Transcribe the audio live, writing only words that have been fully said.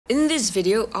In this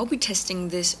video, I'll be testing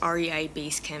this REI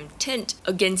Base Camp tent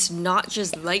against not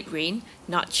just light rain,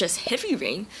 not just heavy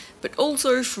rain, but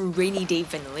also for rainy day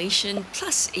ventilation,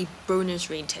 plus a bonus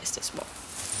rain test as well.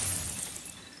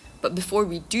 But before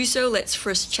we do so, let's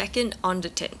first check in on the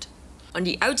tent. On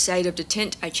the outside of the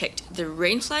tent, I checked the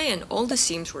Rainfly and all the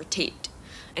seams were taped.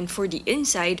 And for the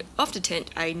inside of the tent,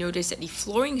 I noticed that the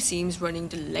flooring seams running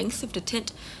the length of the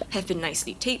tent have been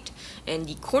nicely taped, and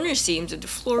the corner seams of the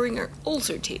flooring are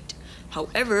also taped.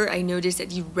 However, I noticed that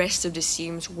the rest of the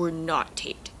seams were not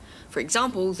taped. For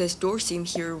example, this door seam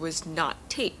here was not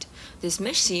taped. This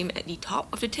mesh seam at the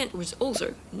top of the tent was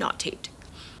also not taped.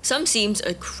 Some seams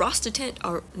across the tent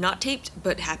are not taped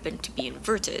but happen to be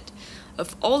inverted.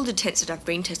 Of all the tents that I've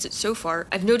rain tested so far,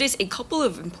 I've noticed a couple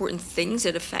of important things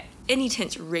that affect any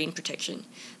tent's rain protection.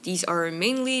 These are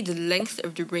mainly the length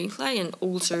of the Rainfly and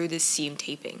also the seam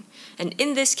taping. And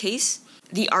in this case,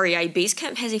 the REI Base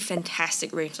Camp has a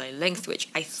fantastic Rainfly length, which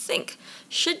I think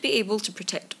should be able to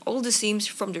protect all the seams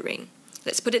from the rain.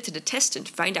 Let's put it to the test and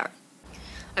find out.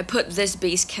 I put this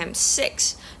Base Camp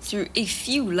 6 through a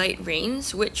few light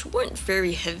rains, which weren't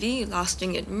very heavy,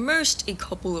 lasting at most a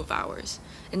couple of hours.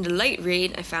 In the light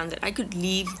rain, I found that I could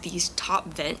leave these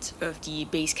top vents of the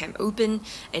Base Camp open,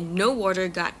 and no water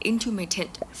got into my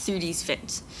tent through these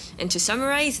vents. And to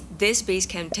summarize, this Base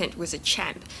Camp tent was a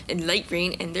champ in light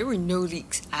rain and there were no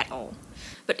leaks at all.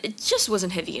 But it just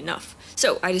wasn't heavy enough.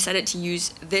 So I decided to use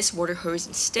this water hose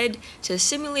instead to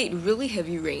simulate really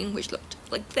heavy rain, which looked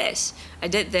like this. I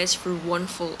did this for 1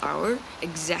 full hour,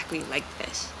 exactly like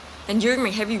this. And during my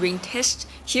heavy rain test,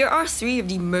 here are 3 of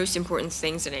the most important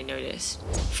things that I noticed.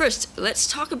 First, let's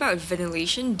talk about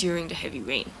ventilation during the heavy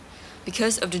rain.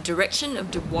 Because of the direction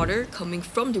of the water coming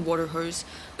from the water hose,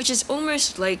 which is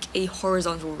almost like a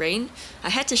horizontal rain, I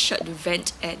had to shut the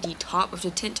vent at the top of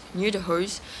the tent near the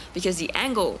hose because the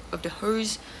angle of the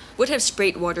hose would have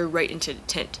sprayed water right into the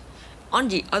tent. On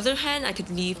the other hand, I could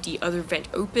leave the other vent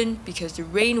open because the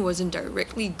rain wasn't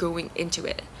directly going into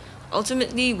it.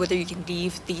 Ultimately, whether you can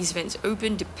leave these vents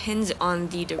open depends on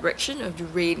the direction of the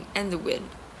rain and the wind.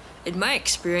 In my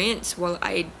experience, while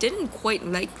I didn't quite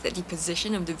like that the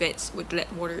position of the vents would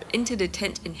let water into the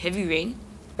tent in heavy rain,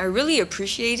 I really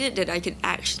appreciated that I could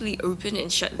actually open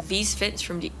and shut these vents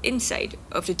from the inside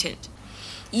of the tent.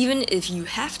 Even if you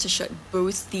have to shut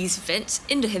both these vents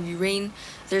in the heavy rain,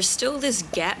 there's still this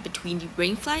gap between the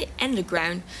Rainfly and the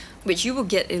ground, which you will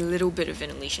get a little bit of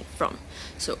ventilation from.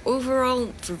 So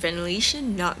overall, for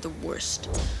ventilation, not the worst.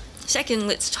 Second,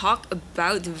 let's talk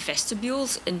about the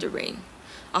vestibules in the rain.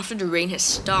 After the rain has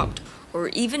stopped, or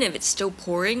even if it's still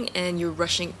pouring and you're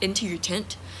rushing into your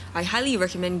tent, I highly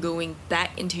recommend going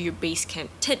back into your base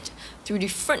camp tent through the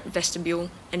front vestibule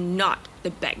and not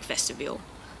the back vestibule.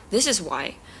 This is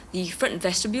why the front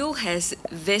vestibule has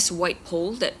this white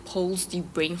pole that pulls the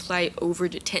Rainfly over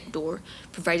the tent door,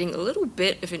 providing a little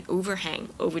bit of an overhang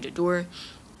over the door,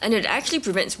 and it actually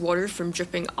prevents water from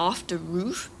dripping off the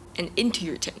roof and into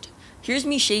your tent. Here's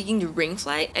me shaking the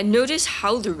Rainfly and notice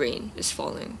how the rain is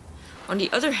falling. On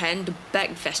the other hand, the back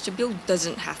vestibule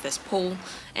doesn't have this pole,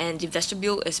 and the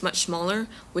vestibule is much smaller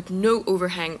with no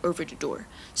overhang over the door.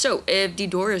 So if the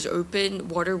door is open,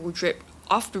 water will drip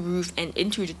off the roof and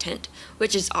into the tent,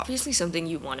 which is obviously something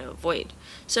you want to avoid.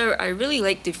 So I really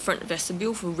like the front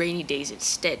vestibule for rainy days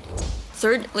instead.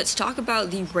 Third, let's talk about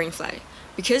the Rainfly.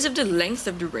 Because of the length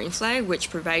of the Rainfly, which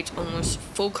provides almost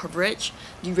full coverage,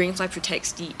 the Rainfly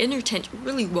protects the inner tent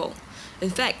really well. In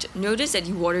fact, notice that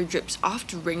the water drips off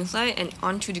the Rainfly and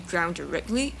onto the ground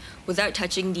directly without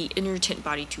touching the inner tent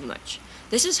body too much.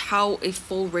 This is how a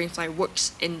full Rainfly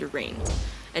works in the rain.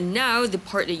 And now, the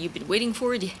part that you've been waiting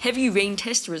for, the heavy rain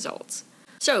test results.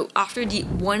 So, after the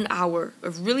 1 hour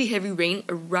of really heavy rain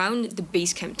around the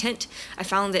base camp tent, I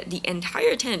found that the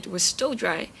entire tent was still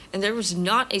dry and there was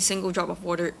not a single drop of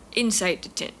water inside the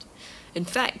tent. In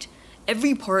fact,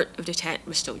 every part of the tent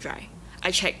was still dry.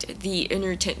 I checked the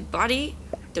inner tent body,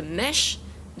 the mesh,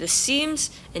 the seams,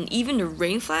 and even the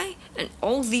Rainfly, and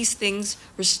all these things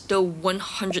were still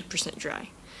 100% dry.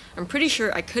 I'm pretty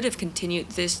sure I could have continued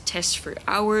this test for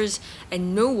hours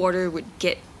and no water would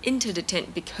get into the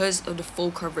tent because of the full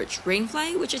coverage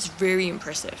Rainfly, which is very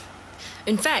impressive.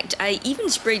 In fact, I even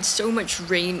sprayed so much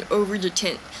rain over the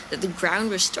tent that the ground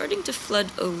was starting to flood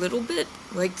a little bit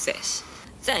like this.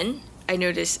 Then, I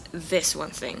noticed this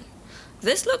one thing.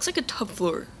 This looks like a tub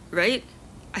floor, right?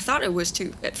 I thought it was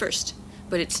too at first,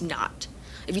 but it's not.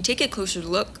 If you take a closer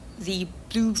look, the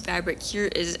blue fabric here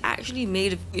is actually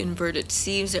made of inverted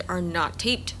seams that are not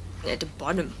taped at the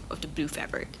bottom of the blue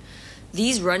fabric.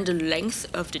 These run the length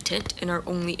of the tent and are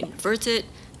only inverted,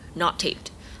 not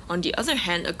taped. On the other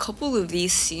hand, a couple of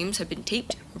these seams have been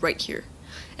taped right here.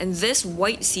 And this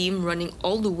white seam running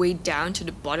all the way down to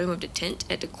the bottom of the tent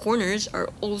at the corners are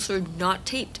also not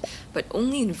taped, but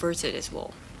only inverted as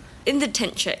well. In the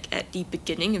tent check at the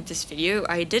beginning of this video,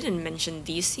 I didn't mention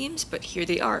these seams, but here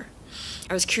they are.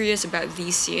 I was curious about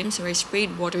these seams, so I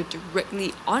sprayed water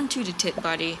directly onto the tent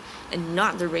body and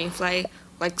not the Rainfly,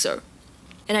 like so.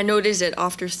 And I noticed that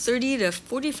after 30 to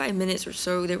 45 minutes or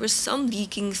so, there was some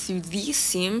leaking through these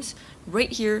seams right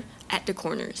here at the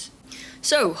corners.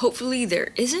 So hopefully there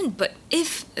isn't, but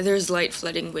if there's light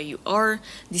flooding where you are,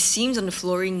 the seams on the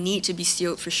flooring need to be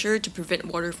sealed for sure to prevent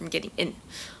water from getting in.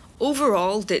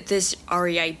 Overall, did this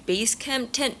REI Base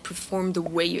Camp tent perform the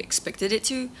way you expected it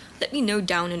to? Let me know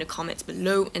down in the comments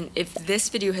below, and if this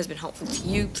video has been helpful to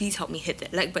you, please help me hit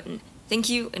that like button. Thank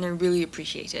you, and I really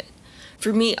appreciate it.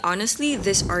 For me, honestly,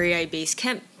 this REI Base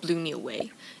Camp blew me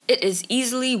away. It is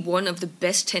easily one of the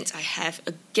best tents I have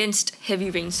against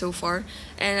heavy rain so far,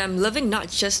 and I'm loving not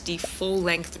just the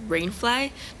full-length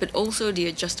Rainfly, but also the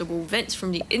adjustable vents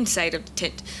from the inside of the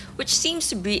tent, which seems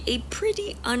to be a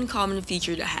pretty uncommon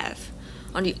feature to have.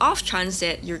 On the off chance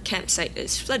that your campsite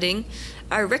is flooding,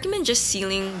 I recommend just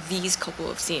sealing these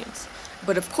couple of seams.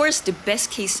 But of course, the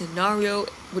best case scenario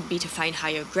would be to find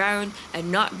higher ground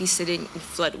and not be sitting in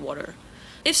flood water.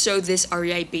 If so, this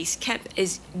REI Base Camp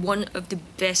is one of the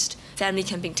best family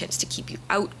camping tents to keep you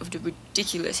out of the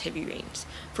ridiculous heavy rains.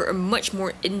 For a much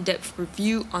more in-depth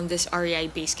review on this REI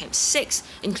Base Camp 6,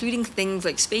 including things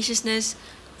like spaciousness,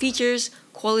 features,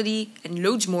 quality, and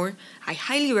loads more, I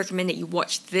highly recommend that you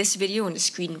watch this video on the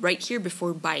screen right here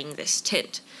before buying this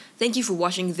tent. Thank you for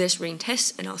watching this rain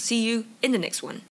test, and I'll see you in the next one.